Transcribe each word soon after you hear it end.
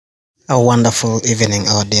A wonderful evening,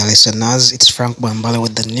 our dear listeners. It's Frank Bwambale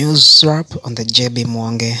with the news wrap on the JB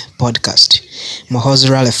Mwange podcast. Mohozi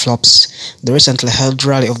rally flops. The recently held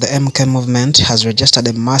rally of the MK movement has registered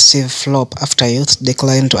a massive flop after youth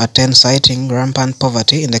declined to attend, citing rampant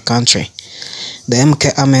poverty in the country. The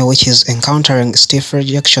MK army, which is encountering stiff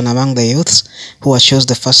rejection among the youths, who accused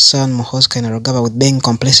the first son, Muhoozi Kainerugaba, with being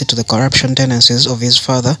complicit to the corruption tendencies of his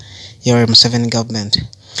father, Yoweri Museveni government.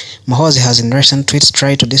 Muhoozi has in recent tweets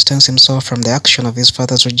tried to distance himself from the action of his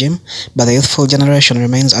father's regime, but the youthful generation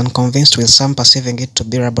remains unconvinced, with some perceiving it to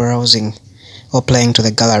be rabble-rousing or playing to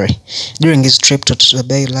the gallery. During his trip to the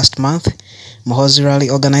Bay last month, Muhoozi rally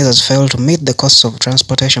organizers failed to meet the costs of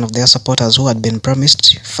transportation of their supporters, who had been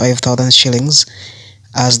promised 5,000 shillings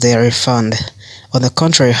as their refund. On the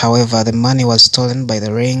contrary, however, the money was stolen by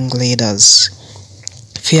the ringleaders.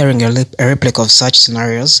 Fearing a replica of such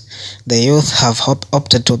scenarios, the youth have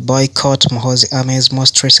opted to boycott Muhoozi Army's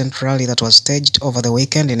most recent rally that was staged over the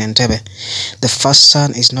weekend in Entebbe. The first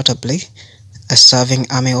son is notably a serving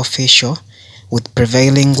army official, with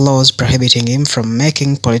prevailing laws prohibiting him from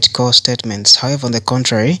making political statements. However, on the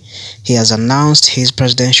contrary, he has announced his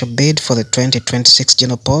presidential bid for the 2026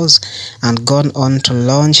 general polls and gone on to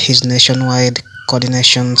launch his nationwide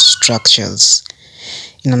coordination structures.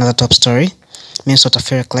 In another top story, Minister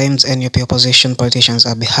Otafire claims NUP opposition politicians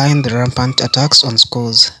are behind the rampant attacks on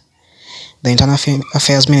schools. The Internal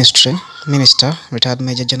Affairs Minister, retired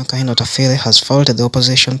Major General Kahindo Otafire, has faulted the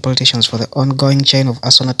opposition politicians for the ongoing chain of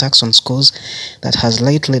arson attacks on schools that has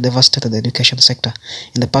lately devastated the education sector.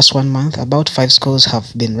 In the past 1 month, about 5 schools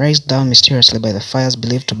have been razed down mysteriously by the fires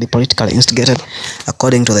believed to be politically instigated,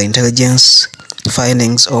 according to the intelligence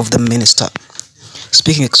findings of the minister.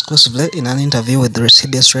 Speaking exclusively in an interview with the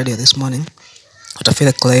CBS Radio this morning,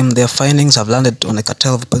 Otafire claimed their findings have landed on a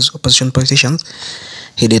cartel of opposition politicians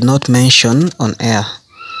he did not mention on air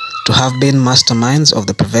to have been masterminds of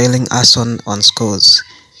the prevailing arson on schools.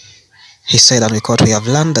 He said, and we quote, "We have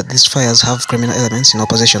learned that these fires have criminal elements in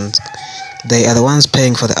opposition. They are the ones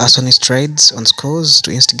paying for the arsonist raids on schools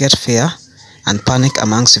to instigate fear and panic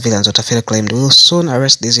among civilians," Otafire claimed. "We will soon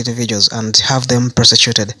arrest these individuals and have them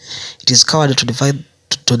prosecuted. It is cowardly to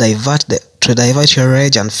divert your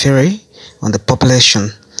rage and fury on the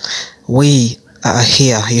population. We are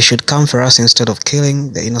here. You should come for us instead of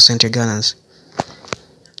killing the innocent Ugandans."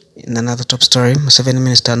 In another top story, Museveni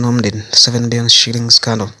minister named in 7 billion shillings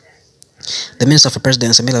scandal. The Minister for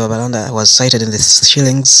Presidency, Emile Babalanda, was cited in the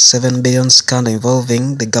shillings 7 billion scandal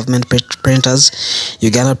involving the government printers,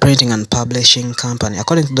 Uganda Printing and Publishing Company.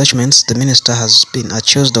 According to documents, the minister has been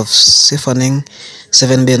accused of siphoning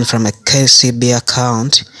 7 billion from a KCB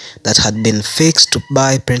account that had been fixed to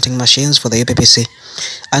buy printing machines for the UPPC.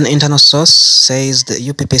 An internal source says the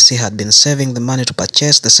UPPC had been saving the money to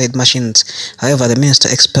purchase the said machines. However, the minister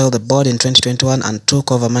expelled the board in 2021 and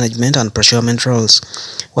took over management and procurement roles.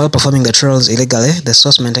 While performing the roles illegally, the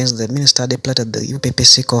source maintains the minister depleted the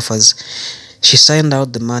UPPC coffers. She signed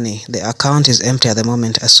out the money. The account is empty at the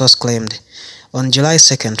moment, a source claimed. On July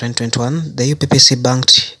 2nd, 2021, the UPPC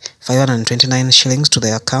banked 529 shillings to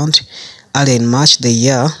the account. Earlier in March the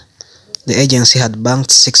year, the agency had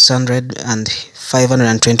banked 600 and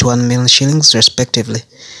 521 million shillings respectively.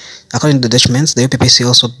 According to the documents, the UPPC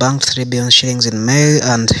also banked 3 billion shillings in May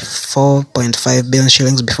and 4.5 billion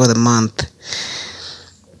shillings before the month.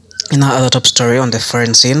 In our other top story on the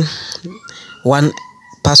foreign scene, one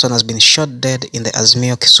person has been shot dead in the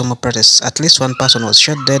Azimio Kisumu protests. At least one person was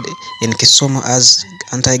shot dead in Kisumu as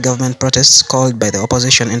anti-government protests called by the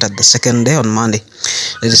opposition entered the second day on Monday.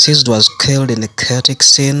 The deceased was killed in the chaotic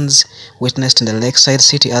scenes witnessed in the lakeside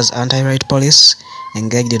city as anti-riot police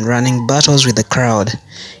engaged in running battles with the crowd.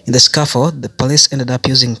 In the scuffle, the police ended up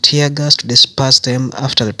using tear gas to disperse them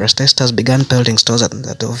after the protesters began pelting stones at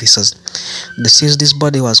the officers. The deceased's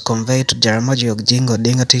body was conveyed to Jaramogi Oginga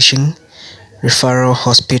Odinga Teaching Referral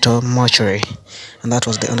Hospital mortuary. And that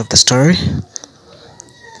was the end of the story.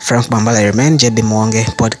 Frank Bwambale remain JB Mwange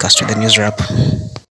podcast with the news wrap.